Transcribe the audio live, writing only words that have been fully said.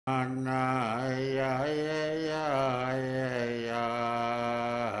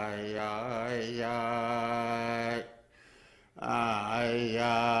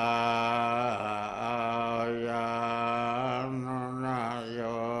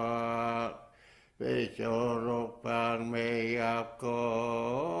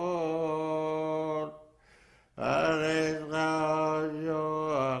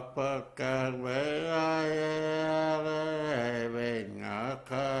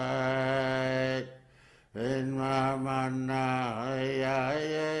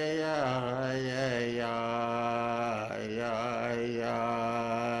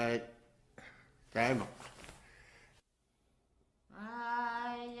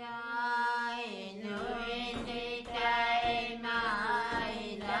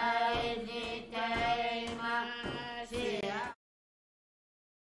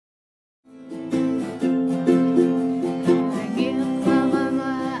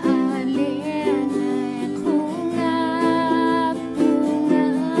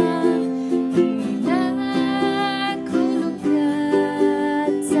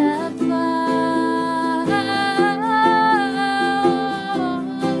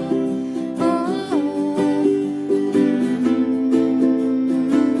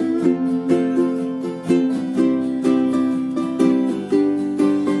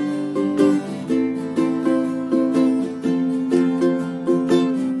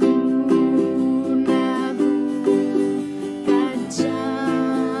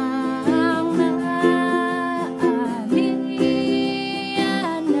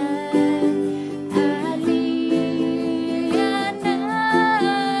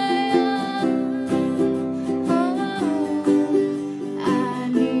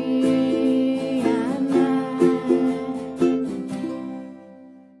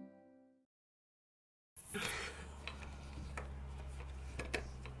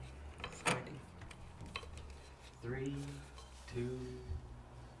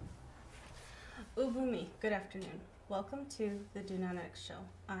Ubumi, good afternoon. Welcome to the Tunnganarniq Show.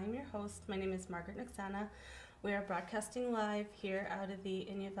 I'm your host. My name is Margaret Noksana. We are broadcasting live here out of the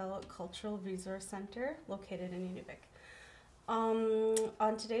Inuvialuit Cultural Resource Center located in Inuvik.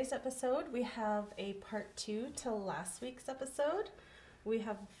 On today's episode, we have a part 2 to last week's episode. We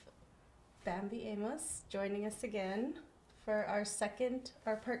have Bambi Amos joining us again for our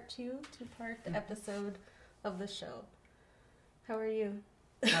part 2 two-part episode of the show. How are you?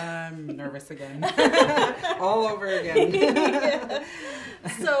 I'm nervous again. All over again. Yeah.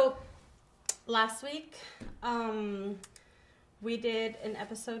 So, last week, we did an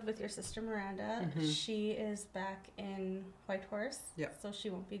episode with your sister Miranda. Mm-hmm. She is back in Whitehorse, so she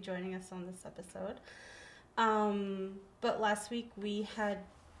won't be joining us on this episode. But last week we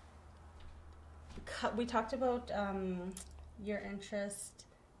talked about your interest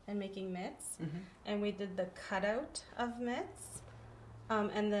in making mitts, and we did the cutout of mitts.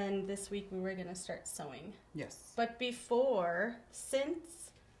 And then this week we were going to start sewing. Yes. But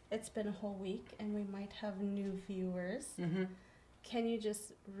since it's been a whole week and we might have new viewers, can you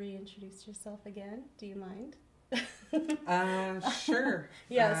just reintroduce yourself again? Do you mind? Sure.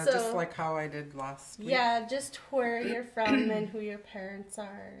 Yeah, so just like how I did last week. Yeah, just where you're from and who your parents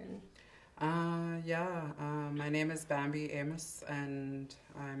are. My name is Bambi Amos and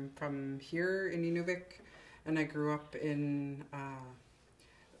I'm from here in Inuvik, and I grew up in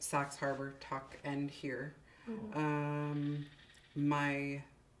Sax Harbor, Tuck, and here. My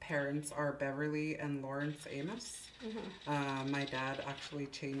parents are Beverly and Lawrence Amos. My dad actually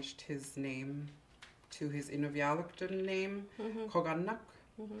changed his name to his Inuvialuit name, Tunnganarniq.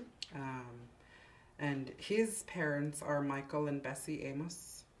 And his parents are Michael and Bessie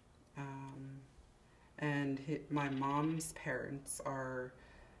Amos. And my mom's parents are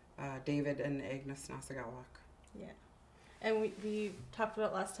David and Agnes Nasagalak. Yeah. And we talked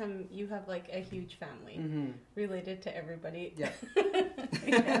about last time, you have like a huge family related to everybody. Yeah.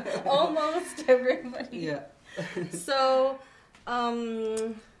 Yeah. Almost everybody. Yeah. So,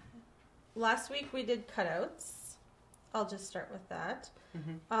 last week we did cutouts. I'll just start with that.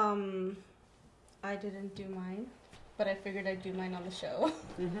 I didn't do mine, but I figured I'd do mine on the show.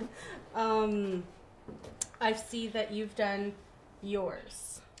 I see that you've done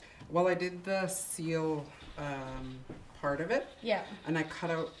yours. Well, I did the seal part of it. Yeah. And I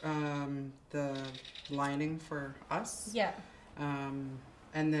cut out the lining for us. Yeah. And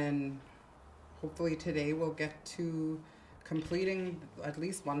then hopefully today we'll get to completing at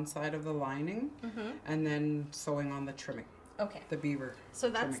least one side of the lining and then sewing on the trimming. Okay. The beaver. So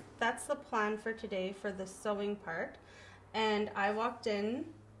that's the plan for today for the sewing part. And I walked in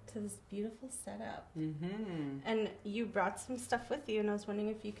to this beautiful setup. And you brought some stuff with you, and I was wondering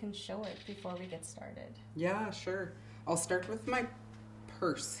if you can show it before we get started. Yeah, sure. I'll start with my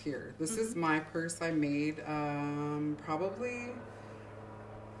purse here. This is my purse I made probably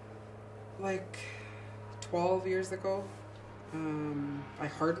like 12 years ago. I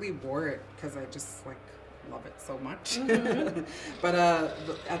hardly wore it because I just like love it so much. But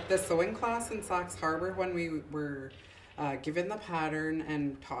at the sewing class in Sax Harbor, when we were given the pattern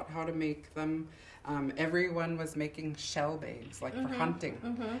and taught how to make them, everyone was making shell bags, like for hunting.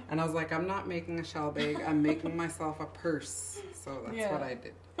 And I was like, I'm not making a shell bag, I'm making myself a purse. So that's what I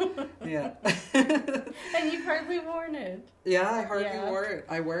did. Yeah. And you've hardly worn it. Yeah, I hardly wore it.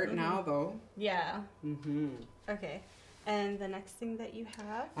 I wear it now, though. Yeah. Okay. And the next thing that you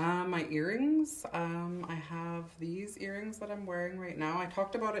have? My earrings. I have these earrings that I'm wearing right now. I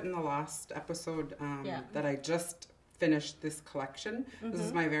talked about it in the last episode that I just finished this collection. This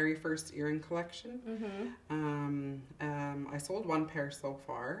is my very first earring collection. I sold one pair so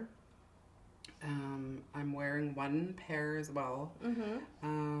far. I'm wearing one pair as well.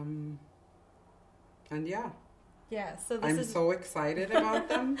 And yeah. Yeah, so I'm so excited about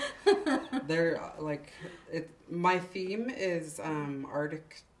them. They're like, my theme is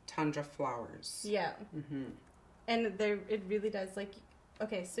Arctic tundra flowers. Yeah. And it really does, like,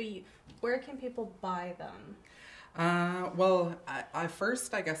 okay, so where can people buy them? Well, I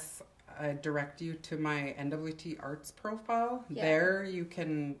first, I guess, I direct you to my NWT Arts profile. There you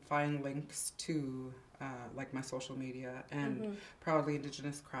can find links to like my social media and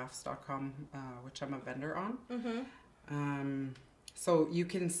proudlyindigenouscrafts.com, which I'm a vendor on. So you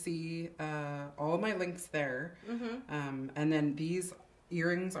can see all my links there. And then these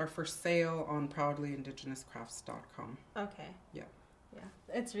earrings are for sale on proudlyindigenouscrafts.com. Okay. Yeah. Yeah,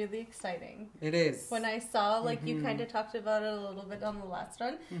 it's really exciting. It is. When I saw, like, you kind of talked about it a little bit on the last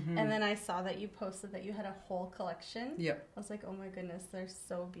one, and then I saw that you posted that you had a whole collection. Yeah. I was like, oh my goodness, they're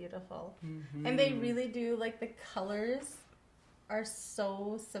so beautiful. And they really do, like, the colors are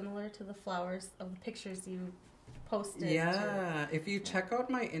so similar to the flowers of the pictures you posted. Yeah, if you check out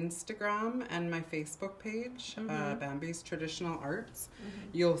my Instagram and my Facebook page, Bambi's Traditional Arts,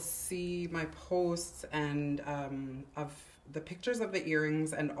 you'll see my posts and of the pictures of the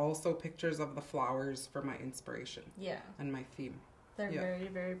earrings and also pictures of the flowers for my inspiration. Yeah. And my theme. They're very,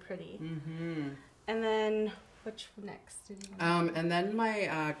 very pretty. And then, which next did you and then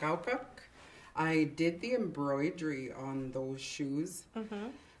my gaukak, I did the embroidery on those shoes.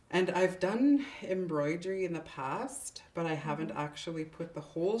 And I've done embroidery in the past, but I haven't actually put the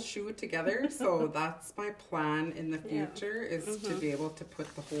whole shoe together. So that's my plan in the future, is to be able to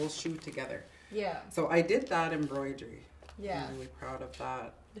put the whole shoe together. Yeah. So I did that embroidery. Yeah. I'm really proud of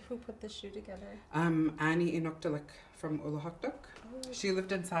that. Who put the shoe together? Annie Inukdalik from Uluhaktuk. She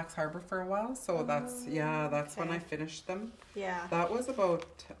lived in Sax Harbor for a while, so that's when I finished them. Yeah. That was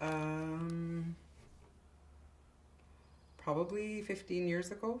about probably 15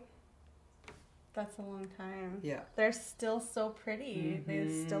 years ago. That's a long time. Yeah. They're still so pretty. They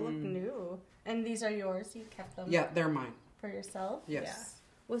still look new. And these are yours? You kept them? Yeah, they're mine. For yourself? Yes. Yeah.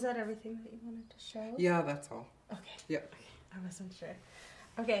 Was that everything that you wanted to show? Yeah, that's all. Okay. Yeah. Okay. I wasn't sure.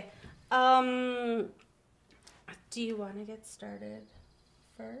 Okay. Do you want to get started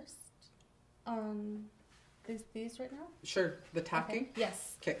first on these right now? Sure. The tacking? Okay.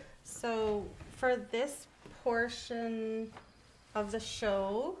 Yes. Okay. So for this portion of the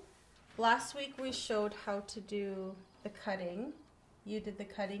show, last week we showed how to do the cutting. You did the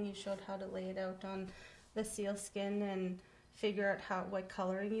cutting. You showed how to lay it out on the sealskin and figure out what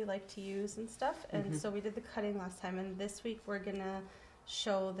coloring you like to use and stuff. And so we did the cutting last time, and this week we're gonna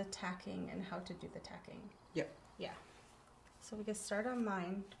show the tacking and how to do the tacking. Yep. Yeah. So we can start on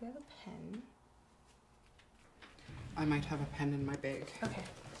mine. Do we have a pen? I might have a pen in my bag. Okay.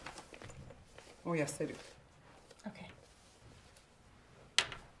 Oh yes, I do. Okay.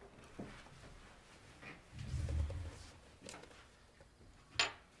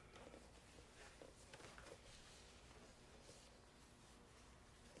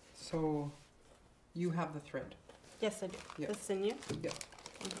 So, you have the thread. Yes, I do. Yep. The sinew? Yep.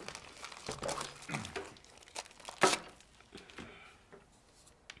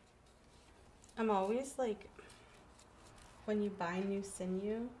 I'm always like, when you buy new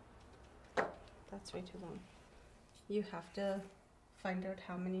sinew, that's way too long. You have to find out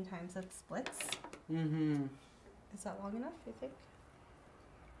how many times it splits. Is that long enough, you think?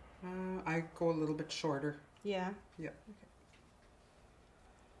 I go a little bit shorter. Yeah. Yeah. Okay.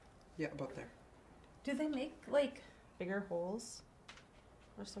 Yeah, about there. Do they make like bigger holes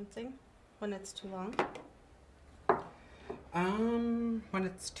or something when it's too long? When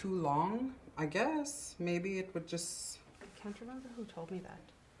it's too long, I guess. Maybe it would just... I can't remember who told me that.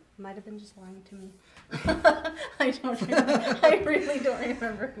 Might have been just lying to me. I don't remember. I really don't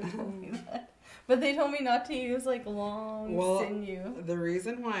remember who told me that. But they told me not to use like long sinew. The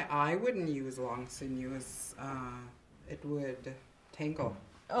reason why I wouldn't use long sinew is it would tangle.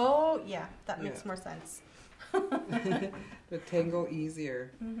 Oh, yeah. That makes more sense. It would tangle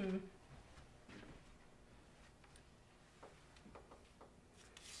easier. Mm-hmm.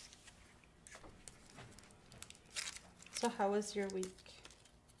 So how was your week?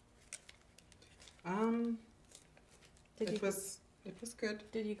 It was good.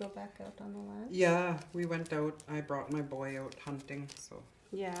 Did you go back out on the land? Yeah, we went out. I brought my boy out hunting, so.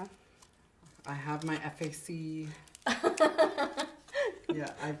 Yeah. I have my FAC.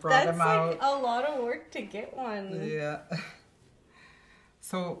 Yeah, I brought him out. That's like a lot of work to get one. Yeah.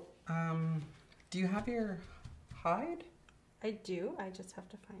 So, do you have your hide? I do. I just have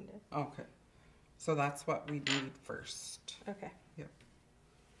to find it. Okay. So that's what we need first. Okay. Yep.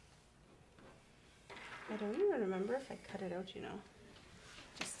 I don't even remember if I cut it out, you know.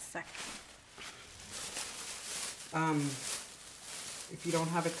 Just a sec. If you don't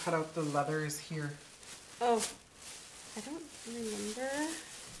have it cut out, the leather is here. Oh, I don't remember.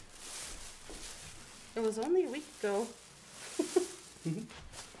 It was only a week ago. Like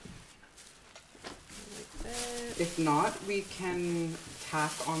that. If not, we can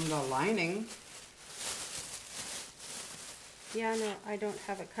tack on the lining. Yeah, no, I don't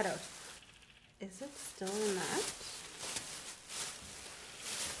have it cut out. Is it still in that?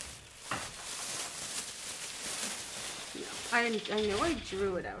 No, I know I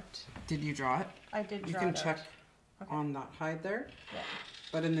drew it out. Did you draw it? I did draw it out. You can check on that hide there. Yeah.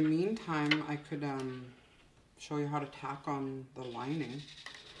 But in the meantime, I could show you how to tack on the lining.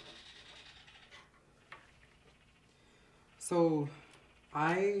 So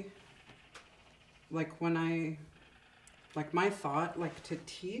my thought, like, to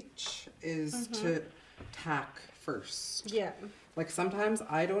teach is to tack first. Yeah. Like, sometimes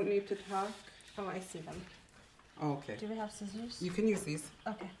I don't need to tack. Oh, I see them. Oh, okay. Do we have scissors? You can use these.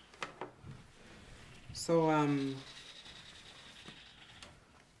 Okay. So,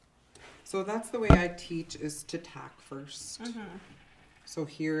 so that's the way I teach, is to tack first. So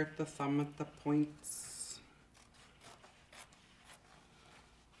here at the thumb at the points.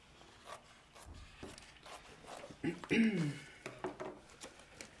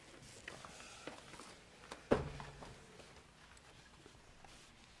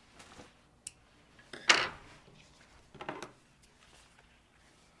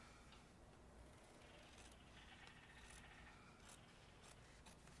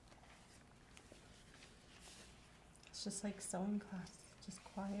 It's just like sewing class, just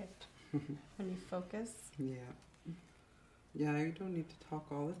quiet when you focus. Yeah. Yeah, you don't need to talk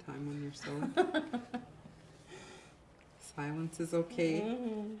all the time when you're sewing. Silence is okay.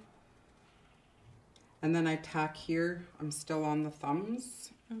 And then I tack here. I'm still on the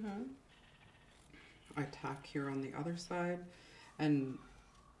thumbs. I tack here on the other side. And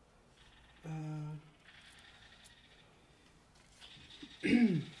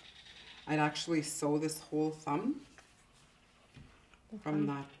I'd actually sew this whole thumb from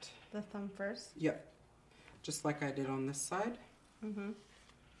that. The thumb first? Yep. Just like I did on this side. If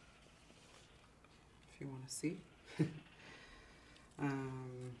you want to see. I'll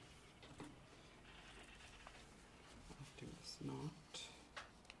do this knot.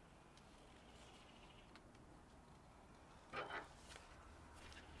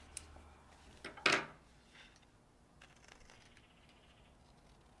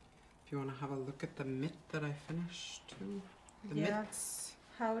 If you want to have a look at the mitt that I finished too. The mitts.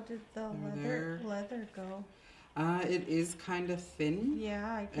 How did the leather go? It is kind of thin. Yeah,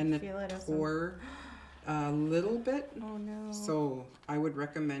 I can feel it. And it tore a little bit. Oh no. So I would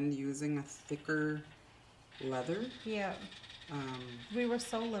recommend using a thicker leather. Yeah. We were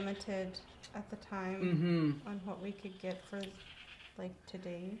so limited at the time on what we could get for like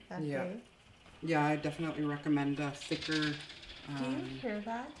today, that day. Yeah, I definitely recommend a thicker. Do you hear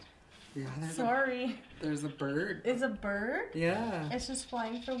that? Yeah. There's a bird. Is a bird? Yeah. It's just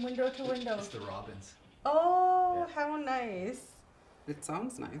flying from window to window. It's the robins. Oh, yeah. How nice. It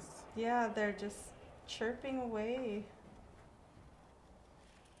sounds nice. Yeah, they're just chirping away.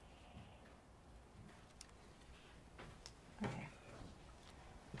 Okay.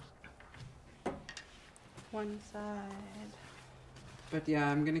 One side. But yeah,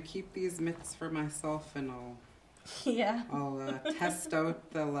 I'm gonna keep these mitts for myself, and I'll test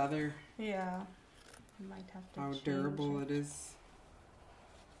out the leather. Yeah. I might have to how durable it is.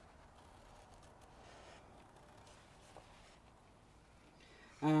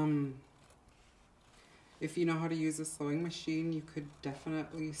 If you know how to use a sewing machine, you could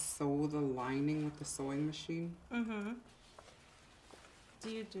definitely sew the lining with the sewing machine. Mm-hmm. Do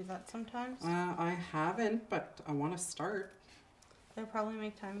you do that sometimes? I haven't, but I want to start. It'll probably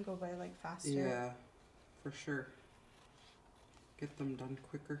make time go by like faster. Yeah, for sure. Get them done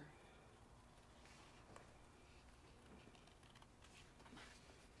quicker.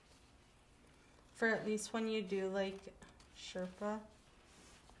 For at least when you do like Sherpa.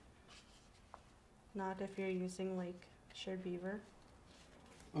 Not if you're using like Shared Beaver.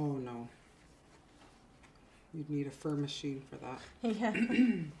 Oh no. You'd need a fur machine for that. Yeah.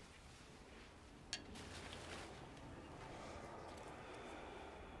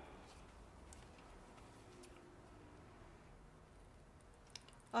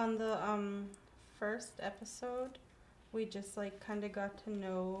 On the first episode, we just like kind of got to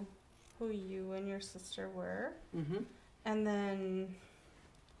know who you and your sister were. Mm-hmm. And then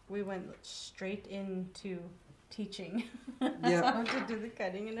we went straight into teaching how to do the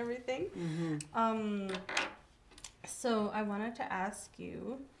cutting and everything. Mm-hmm. So I wanted to ask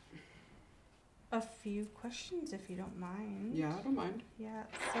you a few questions if you don't mind. Yeah, I don't mind. Yeah.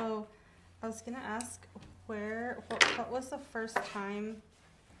 So I was gonna ask what was the first time?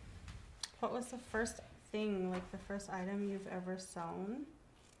 What was the first thing, like the first item you've ever sewn,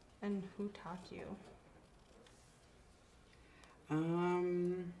 and who taught you?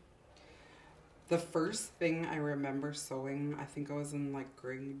 The first thing I remember sewing, I think I was in like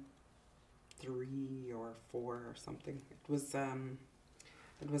grade 3 or 4 or something. It was a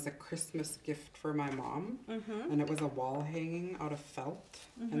Christmas gift for my mom, and it was a wall hanging out of felt,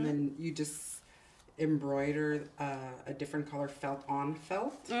 and then you just embroider a different color felt on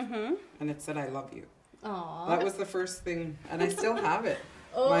felt, and it said "I love you." Aww. That was the first thing, and I still have it.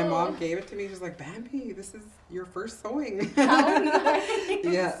 Oh. My mom gave it to me. She was like, "Bambi, this is your first sewing." How nice.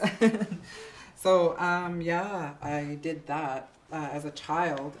 Yeah. So, yeah, I did that as a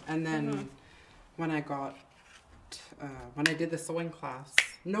child, and then when I did the sewing class,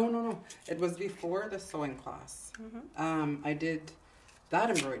 no, it was before the sewing class. I did that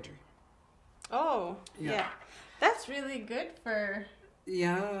embroidery. Oh, yeah. That's really good for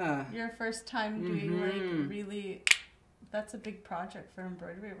your first time doing like really, that's a big project for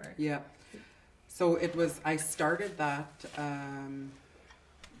embroidery work. Yeah. So I started that,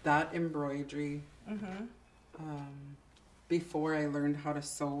 that embroidery before I learned how to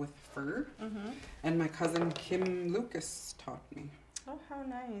sew with fur. And my cousin Kim Lucas taught me. Oh, how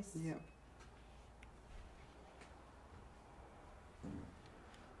nice. Yeah.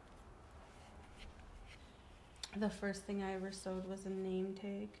 The first thing I ever sewed was a name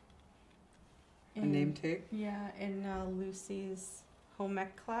tag. A name tag? Yeah, in Lucy's home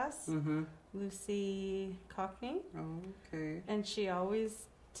ec class. Lucy Cockney. Oh, okay. And she always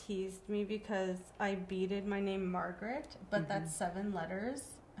teased me because I beaded my name Margaret, but that's 7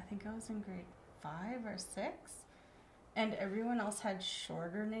 letters. I think I was in grade 5 or 6. And everyone else had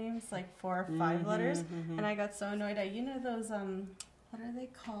shorter names, like 4 or 5 letters. And I got so annoyed. You know those, what are they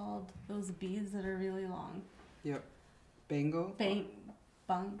called? Those beads that are really long. Yep. Bangle?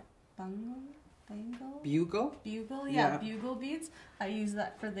 Bugle? Bugle, yeah, bugle beads. I use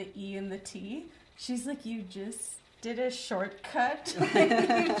that for the E and the T. She's like, you just did a shortcut.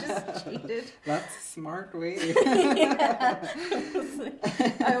 You just cheated. That's a smart way.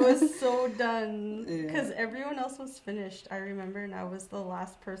 I was so done because everyone else was finished. I remember, and I was the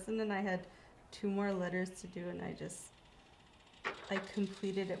last person, and I had 2 more letters to do, and I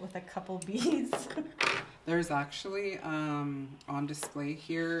completed it with a couple beads. There's actually on display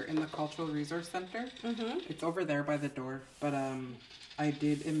here in the Cultural Resource Center. It's over there by the door. But I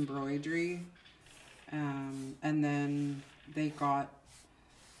did embroidery, and then they got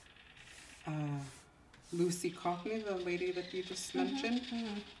Lucy Cockney, the lady that you just mentioned.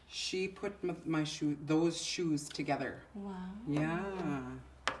 She put those shoes together. Wow. Yeah.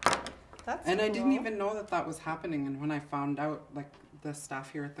 That's and cool. I didn't even know that was happening. And when I found out, like, the staff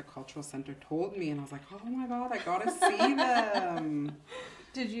here at the Cultural Center told me, and I was like, oh my God, I gotta see them.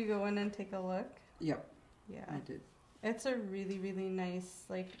 Did you go in and take a look? Yep. Yeah. I did. It's a really, really nice,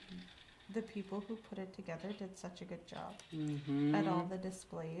 like, the people who put it together did such a good job at all the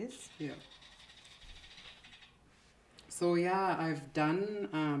displays. Yeah. So yeah, I've done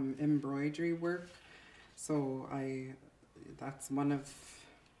embroidery work. So that's one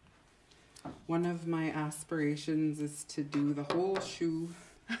of my aspirations is to do the whole shoe.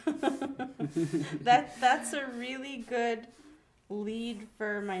 That's a really good lead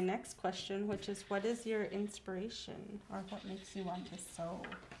for my next question, which is, what is your inspiration, or what makes you want to sew?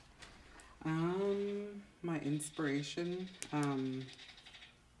 My inspiration,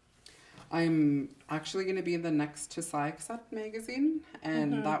 I'm actually going to be in the next to Sayaksat magazine,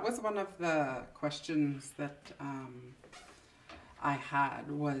 and that was one of the questions that I had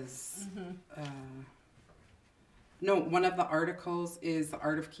was, no, one of the articles is The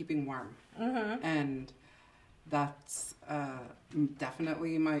Art of Keeping Warm, and that's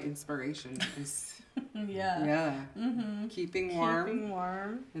definitely my inspiration is keeping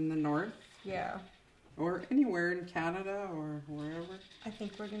warm in the north. Yeah. Or anywhere in Canada or wherever. I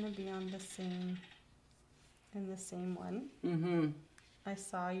think we're going to be on in the same one. I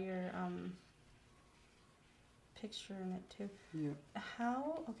saw your picture in it too. Yeah.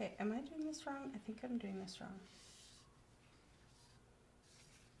 Okay, am I doing this wrong? I think I'm doing this wrong.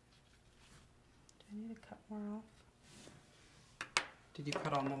 Do I need to cut more off? Did you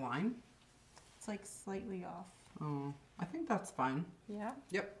cut on the line? It's like slightly off. Oh, I think that's fine. Yeah?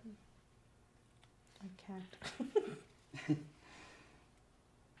 Yep. I can't.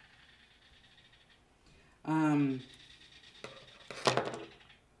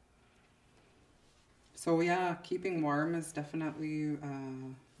 So yeah, keeping warm is definitely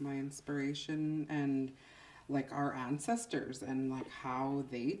my inspiration, and like our ancestors and like how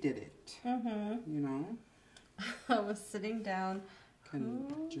they did it. You know? I was sitting down. Can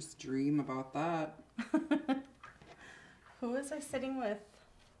just dream about that. Who was I sitting with?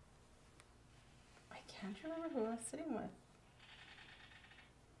 I can't remember who I was sitting with.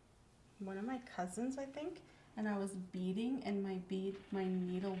 One of my cousins, I think. And I was beading, and my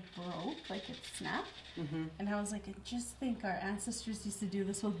needle broke, like it snapped. And I was like, I just think our ancestors used to do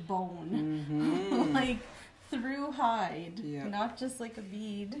this with bone. Like through hide, not just like a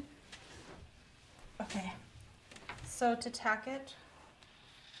bead. Okay. So to tack it,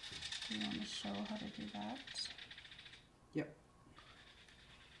 do you want to show how to do that? Yep.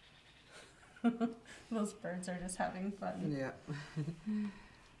 Those birds are just having fun. Yeah.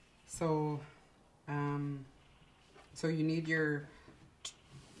 So, so you need you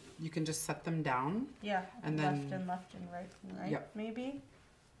can just set them down. Yeah. And left then and left and right, yep. Maybe.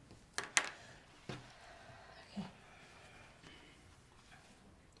 Okay.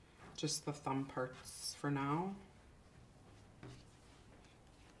 Just the thumb parts for now.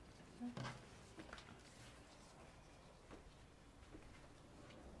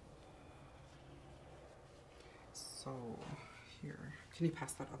 So here, can you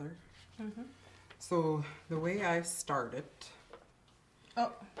pass that other? So the way I start it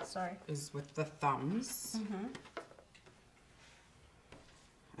is with the thumbs.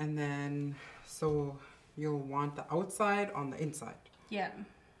 And then, so you'll want the outside on the inside. Yeah.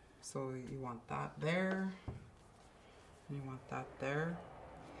 So you want that there, and you want that there.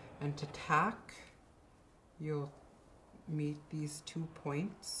 And to tack, you'll meet these 2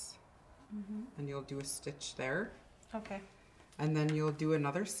 points, and you'll do a stitch there. Okay. And then you'll do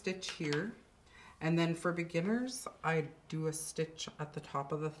another stitch here. And then for beginners, I do a stitch at the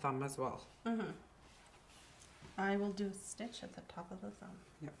top of the thumb as well. I will do a stitch at the top of the thumb.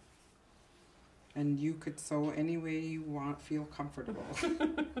 Yep. And you could sew any way you feel comfortable.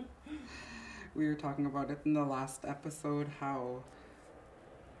 We were talking about it in the last episode, how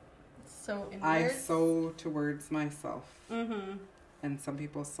I sew towards myself. And some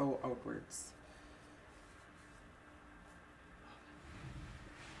people sew outwards.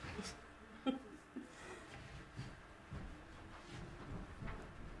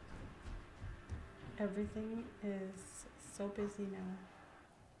 Everything is so busy now.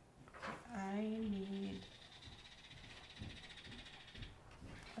 I need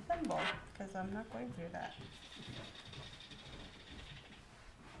a thimble because I'm not going through that.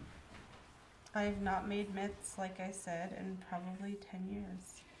 I've not made mitts, like I said, in probably 10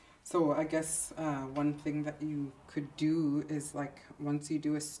 years. So I guess one thing that you could do is, like, once you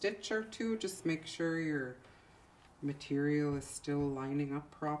do a stitch or two, just make sure your material is still lining up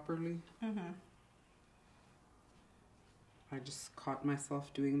properly. I just caught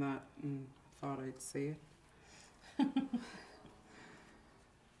myself doing that and thought I'd say it.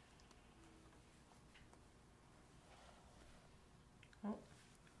 Oh,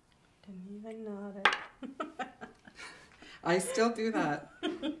 didn't even know it. I still do that.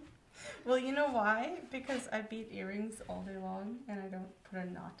 Well, you know why? Because I beat earrings all day long and I don't put a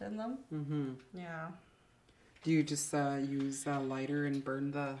knot in them. Yeah. Do you just use a lighter and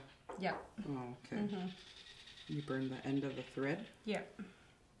burn the... Yeah. Oh, okay. You burn the end of the thread? Yeah.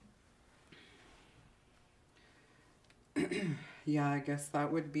 Yeah, I guess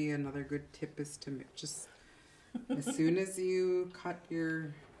that would be another good tip, is to just, as soon as you cut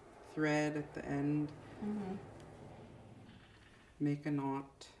your thread at the end, make a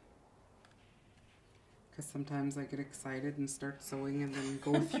knot. Because sometimes I get excited and start sewing and then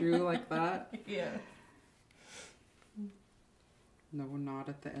go through like that. Yeah. No knot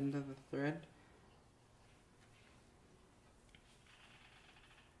at the end of the thread.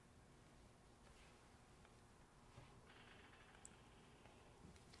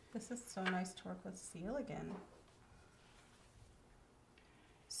 This is so nice to work with seal again.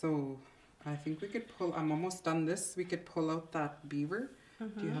 So I think we could pull, I'm almost done this. We could pull out that beaver.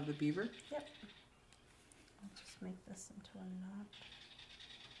 Do you have the beaver? Yep. I'll just make this into a knot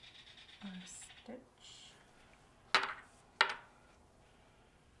or a stitch.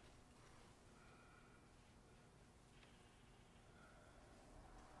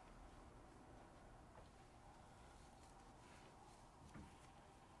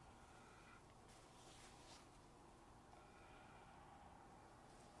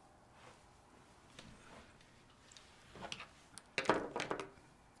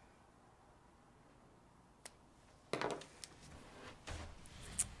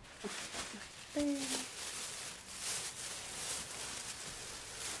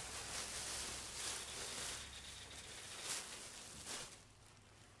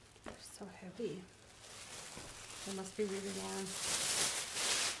 They're so heavy. They must be really long.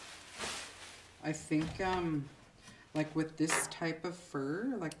 I think, like with this type of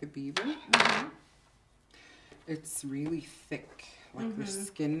fur, like the beaver, it's really thick. Like the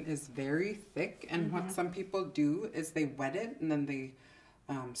skin is very thick, and what some people do is they wet it and then they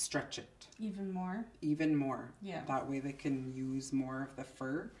stretch it. Even more? Even more. Yeah. That way they can use more of the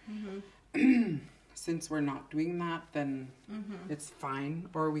fur. Since we're not doing that, then it's fine.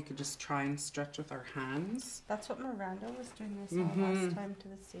 Or we could just try and stretch with our hands. That's what Miranda was doing this last time to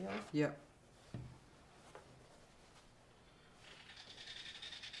the seal. Yep.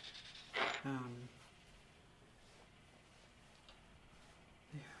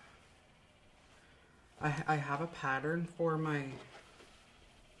 I have a pattern for my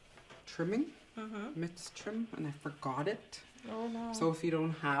trimming, mitts trim, and I forgot it. Oh no. So if you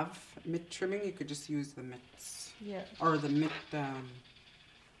don't have mitt trimming, you could just use the mitts. Yeah. Or the mitt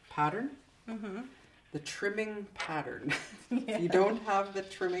pattern. The trimming pattern. Yeah. If you don't have the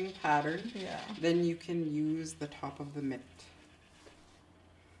trimming pattern, then you can use the top of the mitt.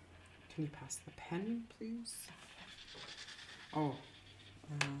 Can you pass the pen, please? Oh.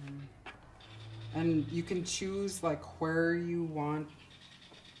 And you can choose like where you want,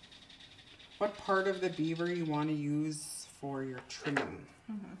 what part of the beaver you want to use for your trimming.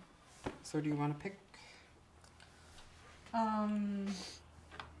 So do you want to pick?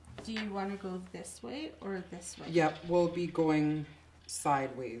 Do you want to go this way or this way? Yep, we'll be going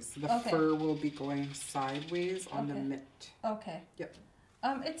sideways. The fur will be going sideways on the mitt. Okay. Yep.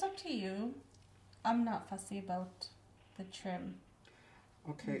 It's up to you. I'm not fussy about the trim.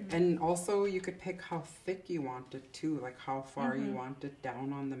 Okay, and also you could pick how thick you want it too, like how far you want it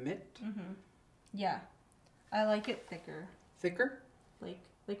down on the mitt. Yeah, I like it thicker. Thicker? Like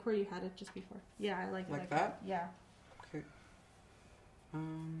where you had it just before. Yeah, I like it like that. Yeah. Okay.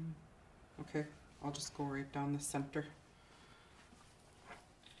 Okay, I'll just go right down the center.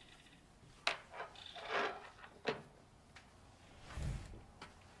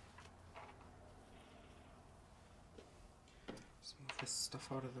 Just move this stuff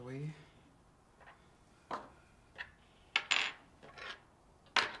out of the way.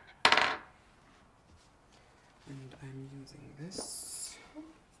 And I'm using this.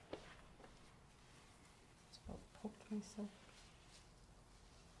 Just about poked myself.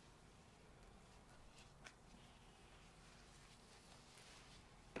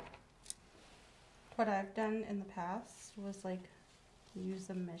 What I've done in the past was like use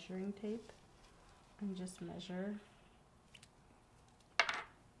a measuring tape and just measure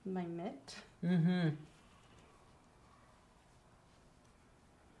my mitt.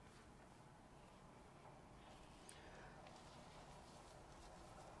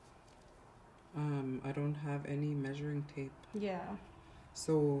 I don't have any measuring tape. Yeah.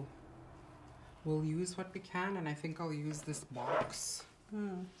 So we'll use what we can, and I think I'll use this box.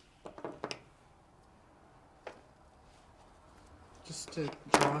 Just to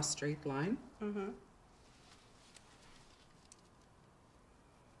draw a straight line.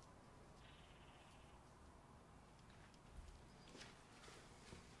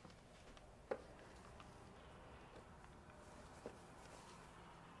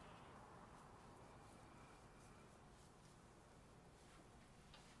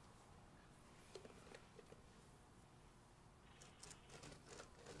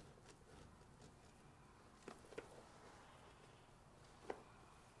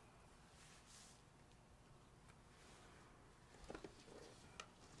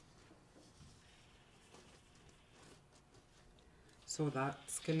 So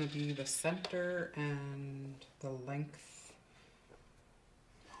that's gonna be the center and the length.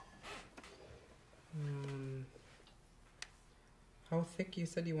 How thick you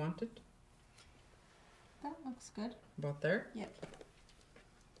said you wanted? That looks good. About there? Yep.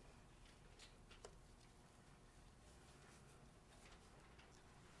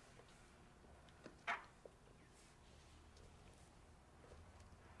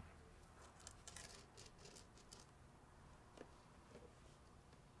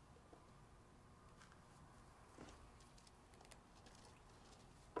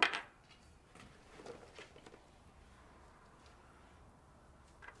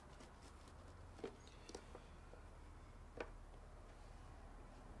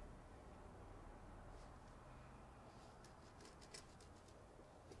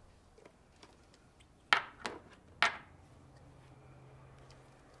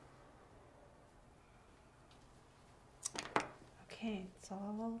 Okay, it's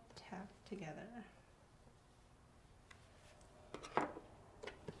all tacked together.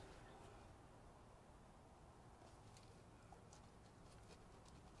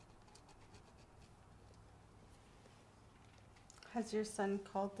 Has your son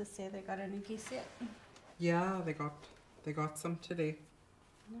called to say they got any geese yet? Yeah, they got some today.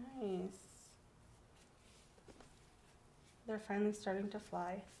 Nice. They're finally starting to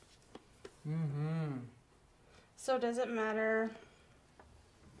fly. Mm-hmm. So does it matter?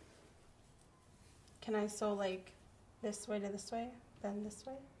 Can I sew like this way to this way, then this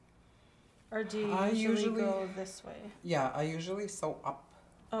way? Or do you usually go this way? Yeah, I usually sew up.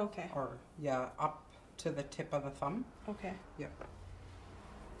 Oh, okay. Or, yeah, up to the tip of the thumb. Okay. Yep.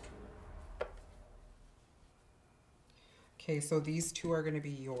 Okay, so these two are going to be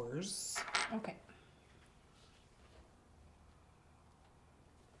yours. Okay.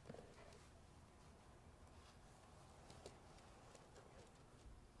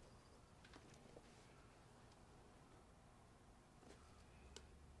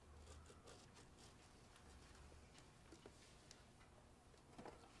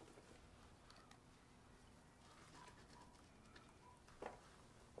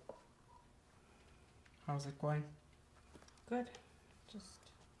 How's it going? Good. Just,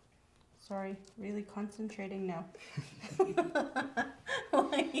 sorry, really concentrating now.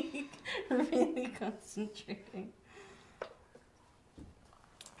 Like, really concentrating.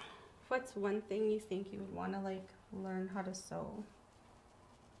 What's one thing you think you would want to like learn how to sew?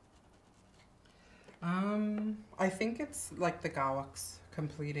 I think it's like the gawaks,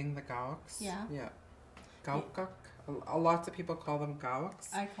 completing the gawaks. Yeah. Yeah. Gawkak. A lots of people call them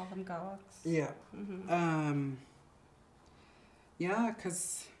gawaks. I call them gawaks. Yeah. Mm-hmm. Yeah,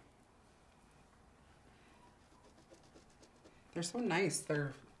 because they're so nice.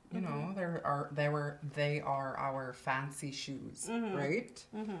 They're, you know, they are our fancy shoes, right?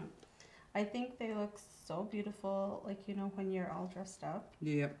 Mm-hmm. I think they look so beautiful, like, you know, when you're all dressed up.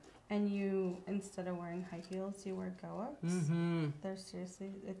 Yep. And you, instead of wearing high heels, you wear gawaks. Mm-hmm. They're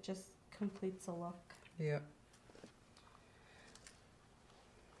seriously, it just completes a look. Yep.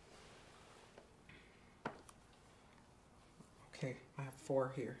 Okay, I have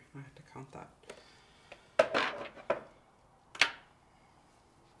 4 here. I have to count that.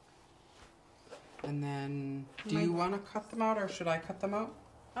 And then, do you want to cut them out or should I cut them out?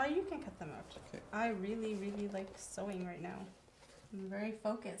 Oh, you can cut them out. Okay. I really, really like sewing right now. I'm very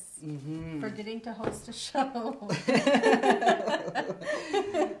focused. Mm-hmm. Forgetting to host a show.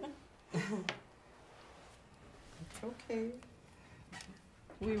 It's okay.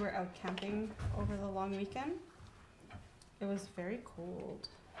 We were out camping over the long weekend. It was very cold,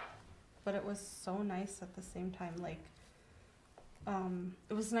 but it was so nice at the same time. Like,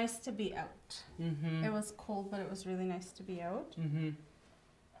 it was nice to be out. Mm-hmm. It was cold, but it was really nice to be out. Mm-hmm.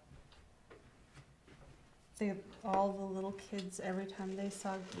 All the little kids, every time they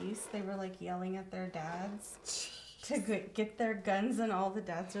saw geese, they were like yelling at their dads to get their guns, and all the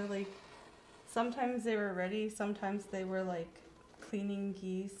dads are like, sometimes they were ready, sometimes they were like cleaning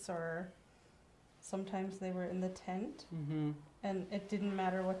geese, or sometimes they were in the tent, and it didn't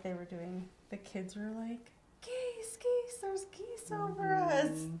matter what they were doing. The kids were like, geese, there's geese over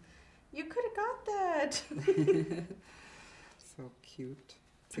us. You could have got that. So cute.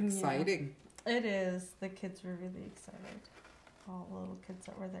 It's exciting. Yeah. It is. The kids were really excited. All the little kids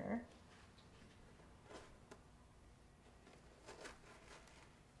that were there.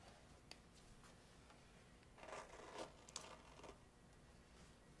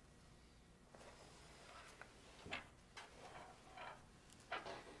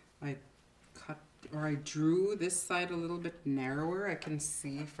 I drew this side a little bit narrower. I can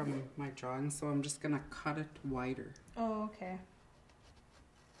see from my drawing, so I'm just going to cut it wider. Oh, okay.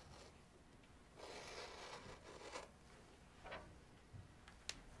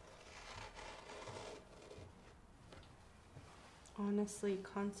 honestly,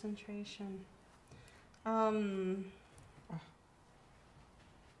 concentration.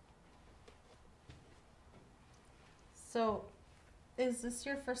 So, is this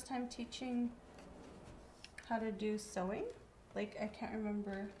your first time teaching how to do sewing? Like, I can't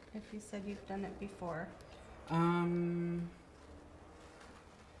remember if you said you've done it before.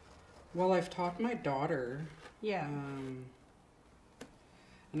 Well, I've taught my daughter. Yeah.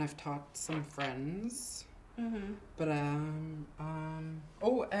 And I've taught some friends. Mm-hmm. But,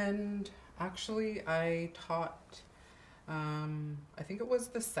 oh, and actually I taught, I think it was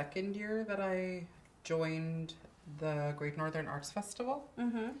the second year that I joined the Great Northern Arts Festival.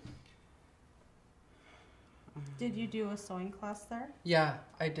 Mm-hmm. Did you do a sewing class there? Yeah,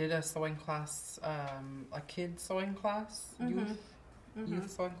 I did a sewing class, a kid sewing class, youth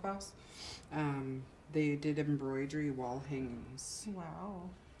sewing class. They did embroidery wall hangings. Wow.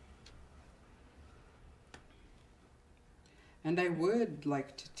 And I would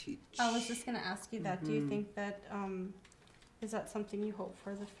like to teach. I was just going to ask you that. Do you think that, is that something you hope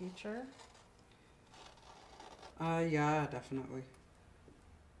for the future? Yeah, definitely.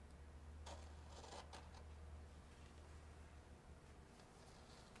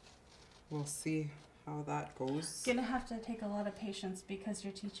 We'll see how that goes. Gonna have to take a lot of patience because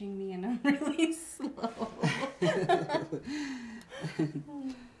you're teaching me and I'm really slow.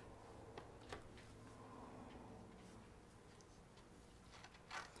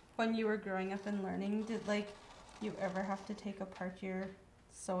 When you were growing up and learning, did you ever have to take apart your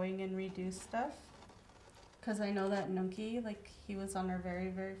sewing and redo stuff? Because I know that Nunki, he was on our very,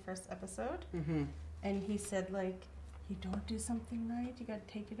 very first episode, and he said, you don't do something right, you gotta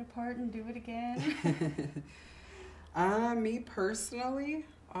take it apart and do it again. Me personally,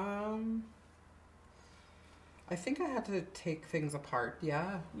 I think I had to take things apart,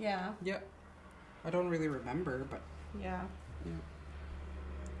 yeah. Yeah. Yep. I don't really remember, but... Yeah. Yeah.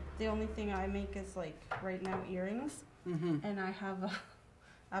 The only thing I make is, right now, earrings. And I have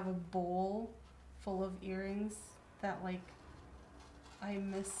a bowl full of earrings that, I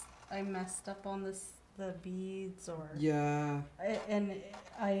messed up on the beads or... Yeah. And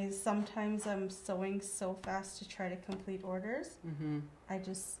sometimes I'm sewing so fast to try to complete orders. I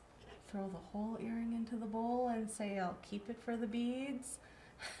just throw the whole earring into the bowl and say I'll keep it for the beads.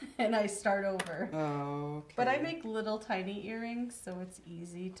 And I start over. Oh, okay. But I make little tiny earrings, so it's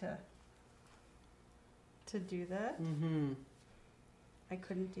easy to do that. I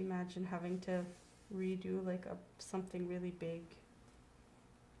couldn't imagine having to redo something really big.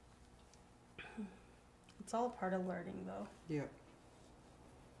 It's all a part of learning, though. Yeah.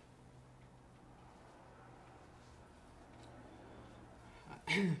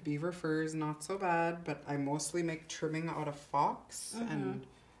 Beaver fur is not so bad, but I mostly make trimming out of fox and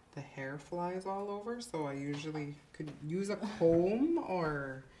the hair flies all over, so I usually could use a comb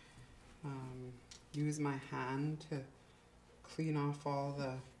or use my hand to clean off all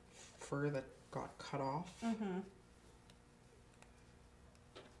the fur that got cut off.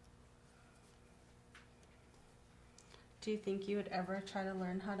 Do you think you would ever try to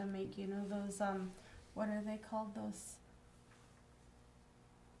learn how to make, those, what are they called, those...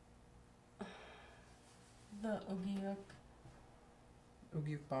 The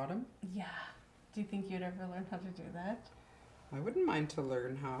Ogiuk bottom? Yeah. Do you think you'd ever learn how to do that? I wouldn't mind to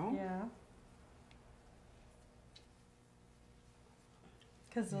learn how. Yeah.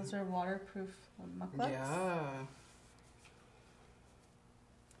 Because those are waterproof mucklucks. Yeah.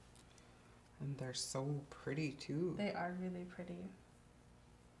 And they're so pretty too. They are really pretty.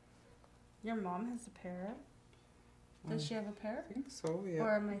 Your mom has a pair. Does she have a pair? I think so, yeah.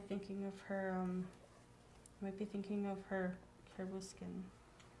 Or am I thinking of her, might be thinking of her caribou skin.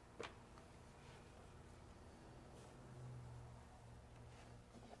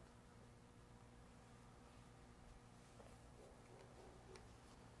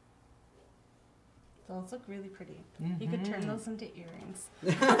 Those look really pretty. You could turn those into earrings.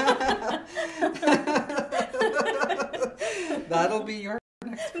 That'll be your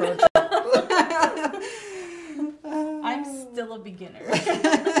next project. I'm still a beginner.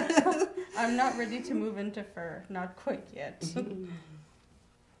 I'm not ready to move into fur. Not quite yet.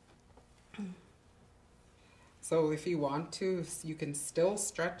 So if you want to, you can still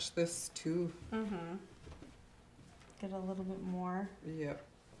stretch this too. Get a little bit more. Yep.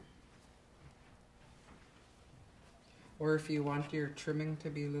 Or if you want your trimming to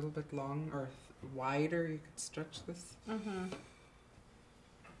be a little bit long or wider, you could stretch this.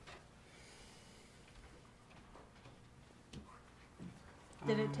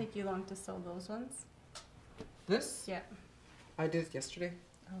 Did it take you long to sew those ones? This? Yeah. I did it yesterday.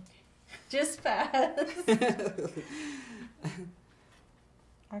 Okay. Just fast.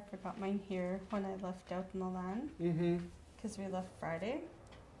 I forgot mine here when I left out in the land. Because we left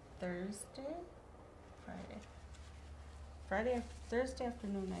Thursday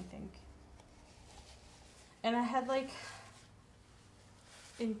afternoon, I think. And I had like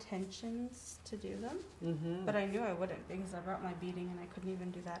intentions to do them, but I knew I wouldn't because I brought my beading and I couldn't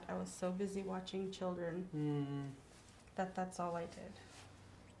even do that. I was so busy watching children that's all I did.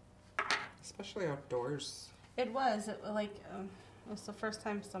 Especially outdoors. It was the first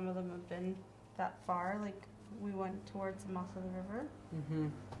time some of them have been that far. Like we went towards the mouth of the river.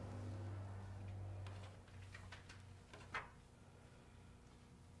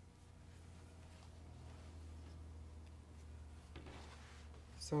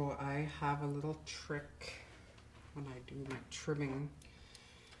 So I have a little trick when I do my trimming.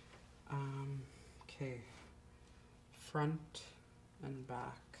 Okay, front and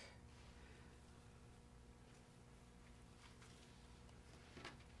back.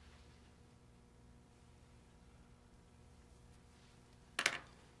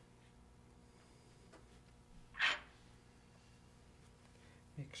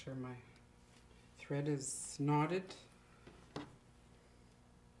 Make sure my thread is knotted.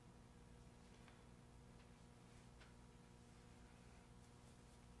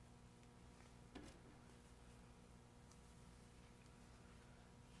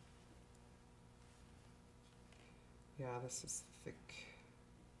 Yeah, this is thick.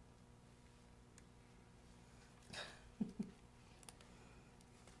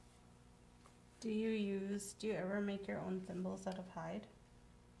 Do you ever make your own thimbles out of hide?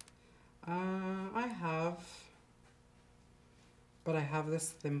 I have, but I have this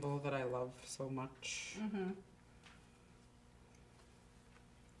thimble that I love so much. I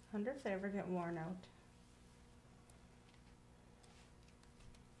wonder if they ever get worn out.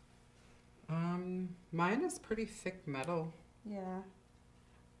 Mine is pretty thick metal. Yeah.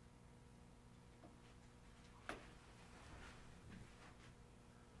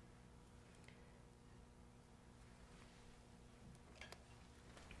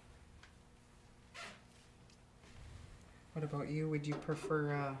 What about you? Would you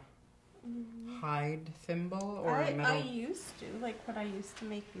prefer a hide thimble or a metal? I used to, like when I used to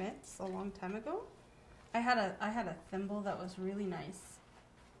make mitts a long time ago. I had a thimble that was really nice.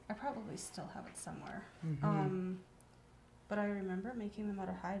 I probably still have it somewhere. But I remember making them out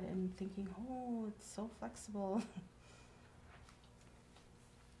of hide and thinking, oh, it's so flexible.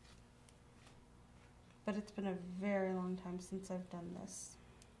 But it's been a very long time since I've done this.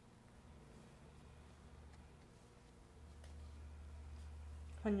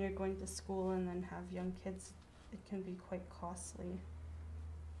 When you're going to school and then have young kids, it can be quite costly.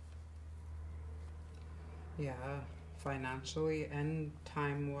 Yeah, financially and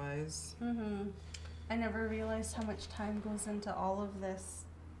time-wise. I never realized how much time goes into all of this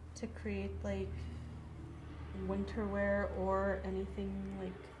to create like winter wear or anything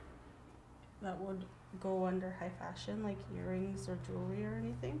like that would go under high fashion, like earrings or jewelry or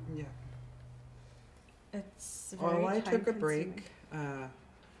anything. Yeah. It's very I took a time-consuming. break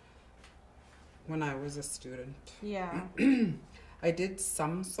when I was a student. Yeah. I did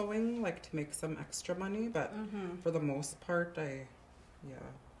some sewing, like to make some extra money, but for the most part,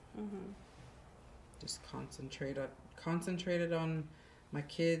 just concentrated on my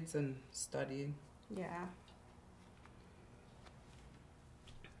kids and studying. Yeah.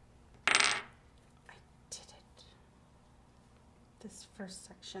 I did it. This first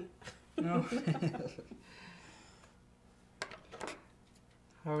section. No.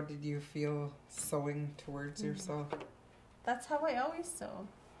 How did you feel sewing towards yourself? That's how I always sew.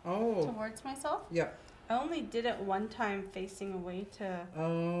 Oh. Towards myself? Yeah. I only did it one time facing away to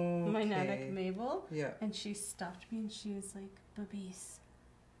my Nanic Mabel. Yeah. And she stopped me and she was like, "Babies,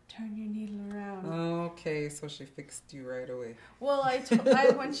 turn your needle around." Okay, so she fixed you right away. Well,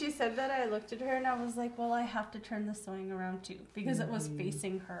 when she said that, I looked at her and I was like, well, I have to turn the sewing around too because it was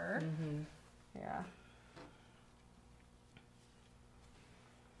facing her. Yeah.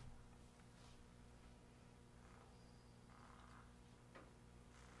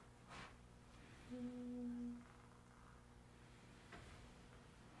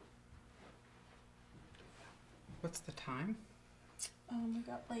 What's the time? We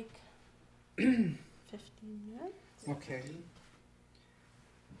got like 15 minutes. Okay.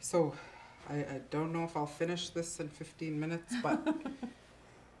 So, I don't know if I'll finish this in 15 minutes, but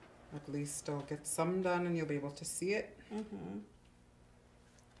at least I'll get some done and you'll be able to see it.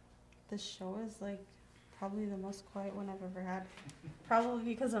 This show is like probably the most quiet one I've ever had. Probably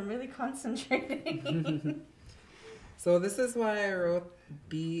because I'm really concentrating. So this is why I wrote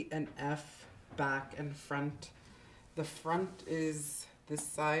B and F, back and front. The front is this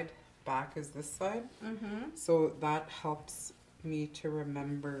side, back is this side. So that helps me to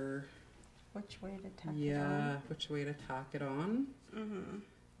remember which way to tack it on. Yeah, which way to tack it on.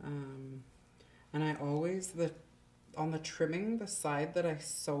 And I always, on the trimming, the side that I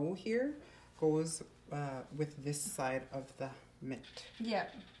sew here goes with this side of the mitt. Yeah.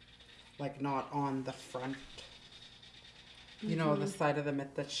 Like not on the front, you know, the side of the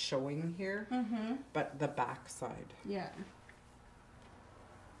mitt that's showing here, but the back side. Yeah.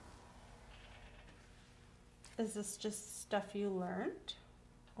 Is this just stuff you learned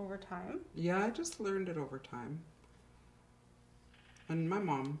over time? Yeah, I just learned it over time. And my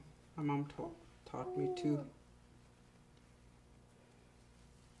mom taught me too.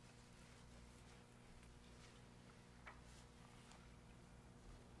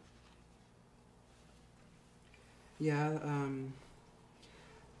 Yeah,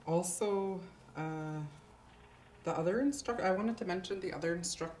 also, the other instructor, I wanted to mention the other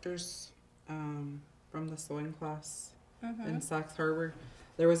instructors from the sewing class in Sax Harbor.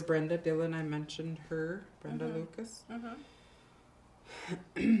 There was Brenda Dillon, I mentioned her, Brenda Lucas.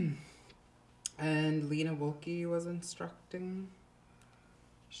 And Lena Wilkie was instructing.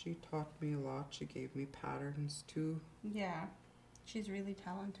 She taught me a lot. She gave me patterns too. Yeah, she's really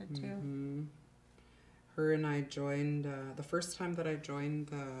talented too. Her and I joined, the first time that I joined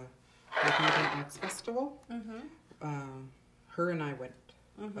the Tunnganarniq Arts Festival, her and I went.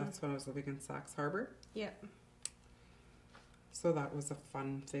 That's when I was living in Sax Harbor. Yeah. So that was a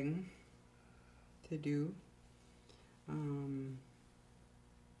fun thing to do. Are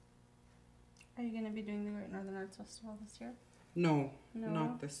you going to be doing the Great Northern Arts Festival this year? No,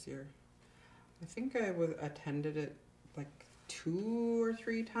 not this year. I think I attended it like 2 or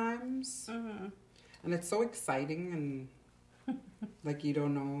 3 times. And it's so exciting and like you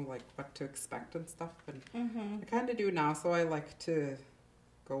don't know like what to expect and stuff. And I kind of do now, so I like to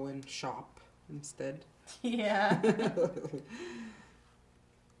go and shop instead. Yeah.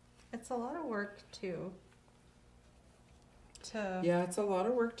 It's a lot of work too. Yeah, it's a lot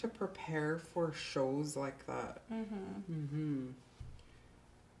of work to prepare for shows like that.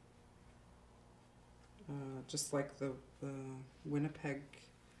 Just like the Winnipeg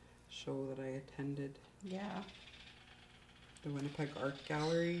show that I attended. Yeah. The Winnipeg Art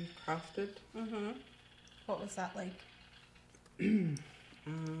Gallery crafted. What was that like? It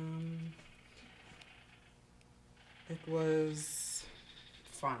was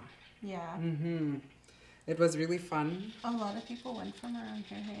fun. Yeah. It was really fun. A lot of people went from around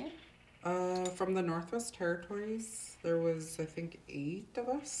here, hey? From the Northwest Territories, there was, I think, 8 of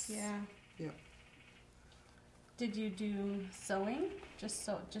us. Yeah. Yeah. Did you do sewing?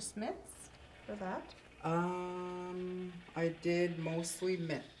 Just mitts for that? I did mostly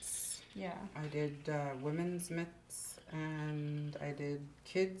mitts. Yeah. I did women's mitts, and I did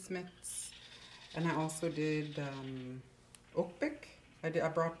kids' mitts, and I also did oakbick. I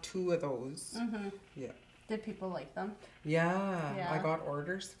brought 2 of those. Yeah. Did people like them? Yeah, I got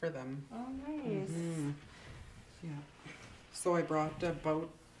orders for them. Oh, nice. Yeah. So I brought about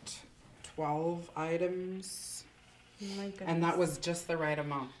 12 items. My goodness. And that was just the right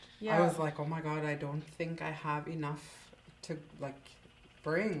amount. Yeah. I was like, oh my God, I don't think I have enough to like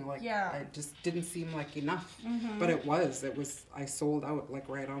bring. Like, it just didn't seem like enough. But it was. I sold out like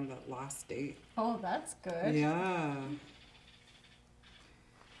right on the last day. Oh, that's good. Yeah.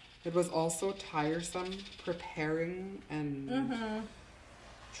 It was also tiresome preparing and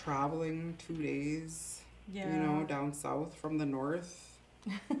traveling 2 days, you know, down south from the north.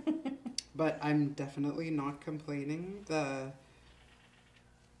 But I'm definitely not complaining.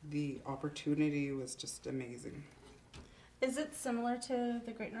 The opportunity was just amazing. Is it similar to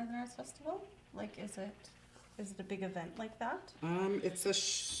the Great Northern Arts Festival? Like, is it a big event like that? It's a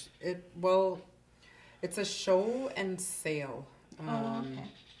show and sale. Okay.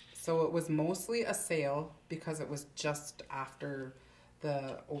 So it was mostly a sale because it was just after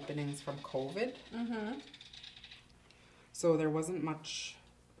the openings from COVID. So there wasn't much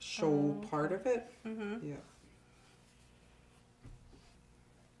show part of it. Yeah.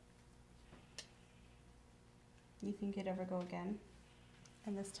 You think you'd ever go again?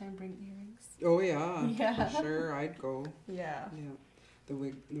 And this time bring earrings? Oh yeah. For sure, I'd go. Yeah. Yeah. The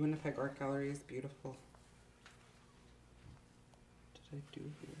Winnipeg Art Gallery is beautiful. What did I do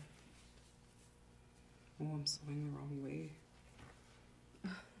here? Oh, I'm sewing the wrong way.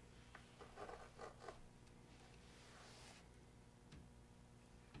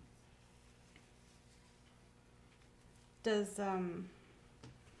 Does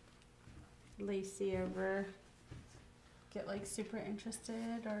Lacey ever get like super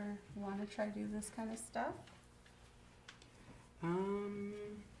interested or want to try do this kind of stuff?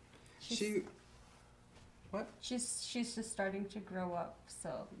 What? She's just starting to grow up,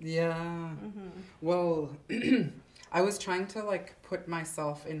 so. Yeah. Well, I was trying to like put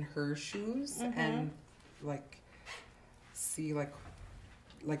myself in her shoes and like see like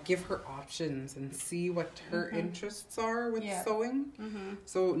give her options and see what her interests are with sewing.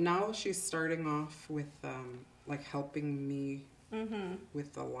 So now she's starting off with like helping me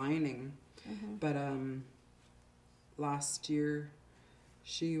with the lining. But last year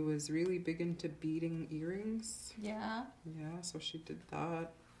she was really big into beading earrings. Yeah. Yeah, so she did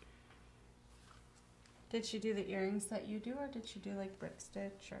that. Did she do the earrings that you do, or did she do like brick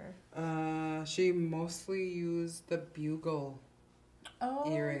stitch or? She mostly used the bugle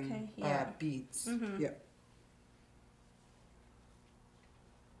earring beads. Yeah.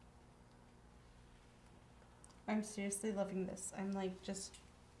 I'm seriously loving this. I'm like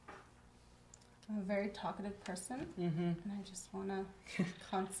I'm a very talkative person, and I just want to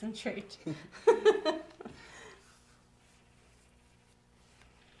concentrate.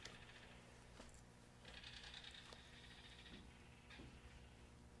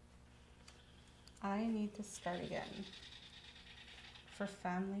 I need to start again. For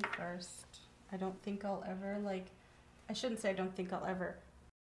family first. I don't think I'll ever I shouldn't say I don't think I'll ever.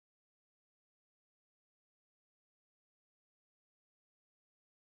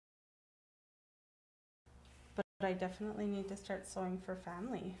 But I definitely need to start sewing for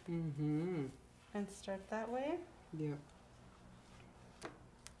family. And start that way. Yeah.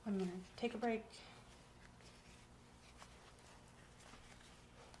 I'm gonna take a break.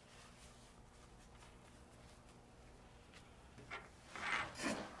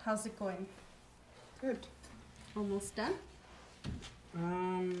 How's it going? Good. Almost done?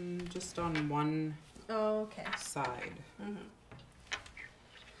 Just on one side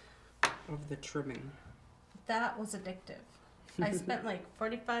of the trimming. That was addictive. I spent like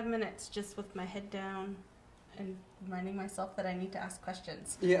 45 minutes just with my head down and reminding myself that I need to ask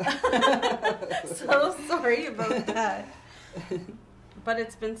questions. Yeah. So sorry about that. But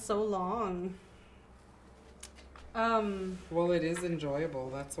it's been so long. Well, it is enjoyable.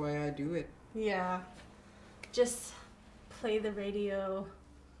 That's why I do it. Yeah. Just play the radio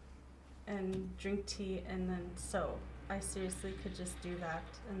and drink tea and then sew. I seriously could just do that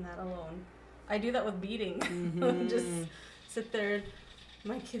and that alone. I do that with beading. Just sit there and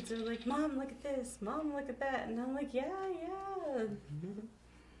my kids are like, Mom, look at this. Mom, look at that. And I'm like, yeah.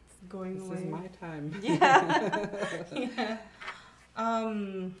 It's going away. This is my time. Yeah. Yeah.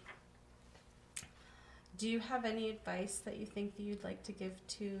 Do you have any advice that you think that you'd like to give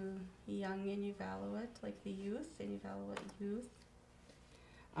to young Inuvialuit, like the youth, Inuvialuit youth?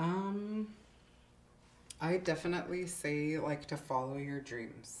 I definitely say like to follow your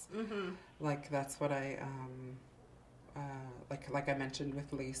dreams. Like that's what I like I mentioned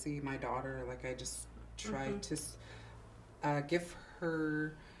with Lacey, my daughter. Like I just tried to give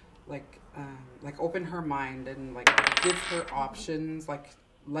her like open her mind and like give her options, like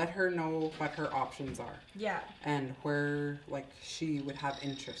let her know what her options are. Yeah. And where like she would have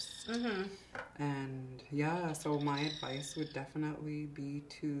interests. And yeah, so my advice would definitely be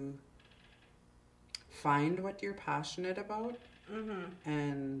to find what you're passionate about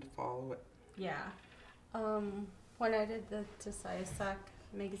and follow it. Yeah. When I did the Tsaisak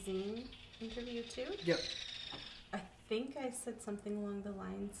magazine interview too, yep, I think I said something along the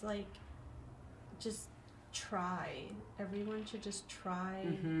lines like, just try. Everyone should just try.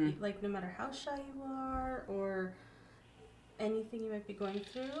 Like no matter how shy you are or anything you might be going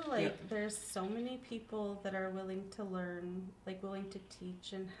through, like there's so many people that are willing to learn, like willing to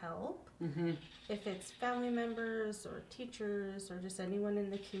teach and help. If it's family members or teachers or just anyone in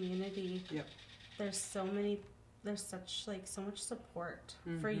the community, there's so much support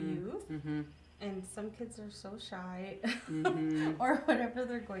for youth. And some kids are so shy or whatever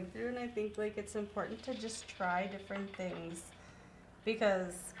they're going through. And I think like it's important to just try different things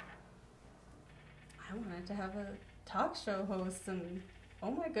because I wanted to have a talk show host and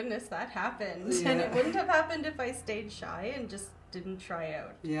oh my goodness, that happened. And it wouldn't have happened if I stayed shy and just didn't try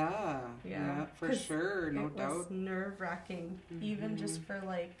out. Yeah, for sure, no doubt. It was nerve-wracking, even just for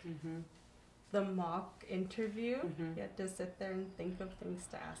like the mock interview. You had to sit there and think of things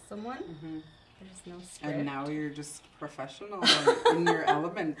to ask someone. There's no script. And now you're just professional in your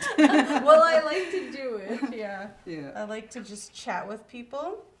element. Well, I like to do it, yeah. I like to just chat with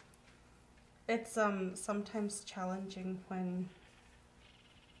people. It's sometimes challenging when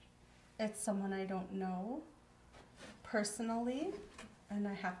it's someone I don't know personally and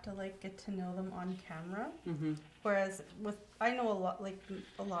I have to like get to know them on camera. Whereas I know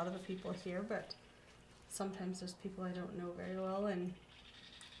a lot of the people here, but sometimes there's people I don't know very well, and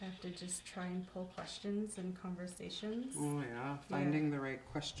I have to just try and pull questions and conversations. Oh yeah, finding the right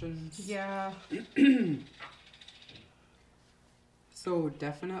questions. Yeah. So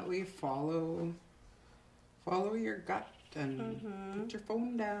definitely follow your gut and put your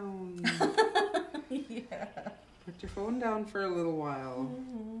phone down. Yeah. Put your phone down for a little while.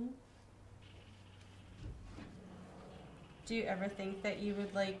 Do you ever think that you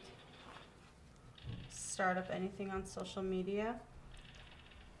would like start up anything on social media?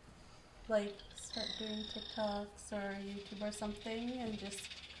 Like start doing TikToks or YouTube or something and just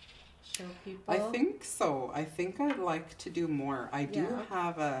show people? I think so. I think I'd like to do more. I do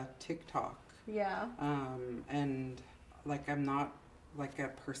have a TikTok. Yeah. And like I'm not like a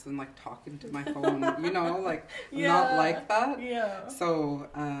person like talking to my phone, you know, like I'm not like that. Yeah. So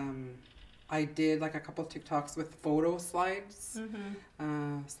I did like a couple TikToks with photo slides,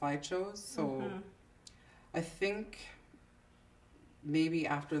 slideshows. So I think maybe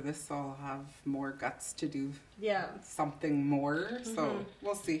after this I'll have more guts to do something more. So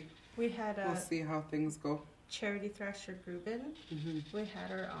we'll see. We'll see how things go. Charity Thrasher Grubin. We had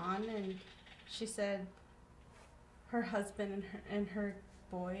her on, and she said her husband and her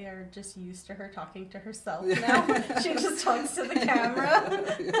boy are just used to her talking to herself now. She just talks to the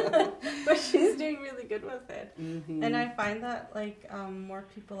camera. But she's doing really good with it. And I find that like more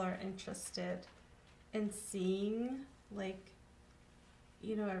people are interested in seeing, like,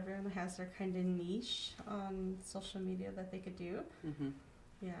 you know, everyone has their kind of niche on social media that they could do.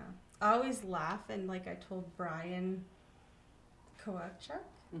 Yeah. I always laugh, and like I told Brian Kowalchuk,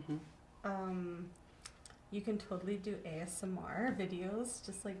 you can totally do ASMR videos,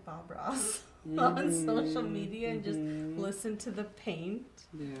 just like Bob Ross, on social media, and just listen to the paint.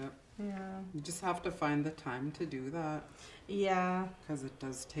 Yeah. You just have to find the time to do that. Yeah. Because it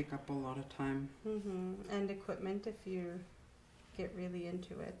does take up a lot of time. And equipment if you get really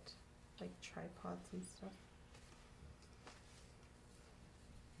into it, like tripods and stuff.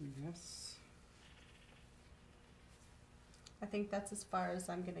 Yes. I think that's as far as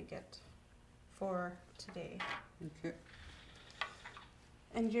I'm going to get for today. Okay.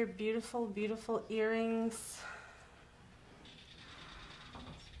 And your beautiful, beautiful earrings.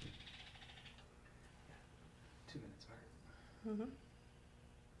 Oh,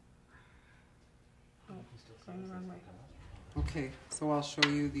 going the wrong way. Okay, so I'll show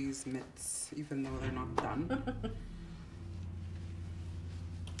you these mitts, even though they're not done.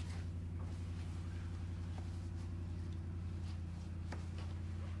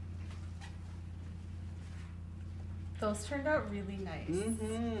 Those turned out really nice.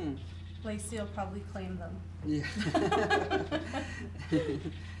 Lacey will probably claim them. Yeah.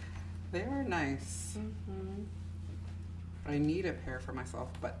 They are nice. I need a pair for myself,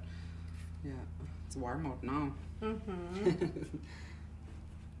 but yeah, it's warm out now.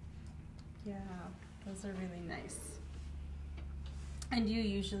 Yeah, those are really nice. And you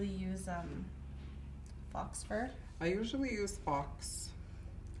usually use fox fur? I usually use fox.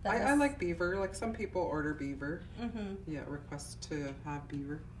 I like beaver. Like some people order beaver. Yeah, request to have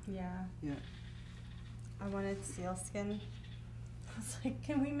beaver. Yeah. Yeah. I wanted sealskin. I was like,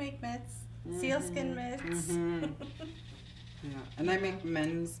 can we make mitts? Sealskin mitts. Yeah, and I make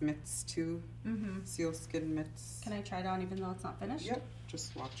men's mitts too. Sealskin mitts. Can I try it on even though it's not finished? Yep.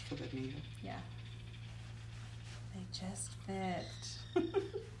 Just watch for the needle. Yeah. They just fit.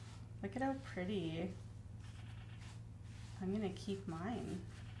 Look at how pretty. I'm gonna keep mine.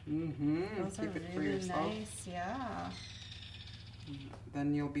 Those keep are it really for yourself. nice. Yeah.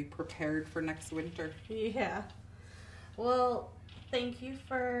 Then you'll be prepared for next winter. Yeah. Well, thank you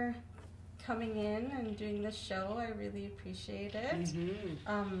for coming in and doing this show. I really appreciate it.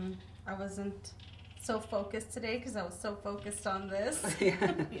 I wasn't so focused today because I was so focused on this.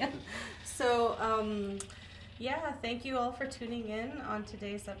 Yeah. So, yeah, thank you all for tuning in on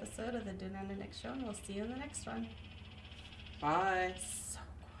today's episode of the Tunnganarniq Show, and we'll see you in the next one. Bye.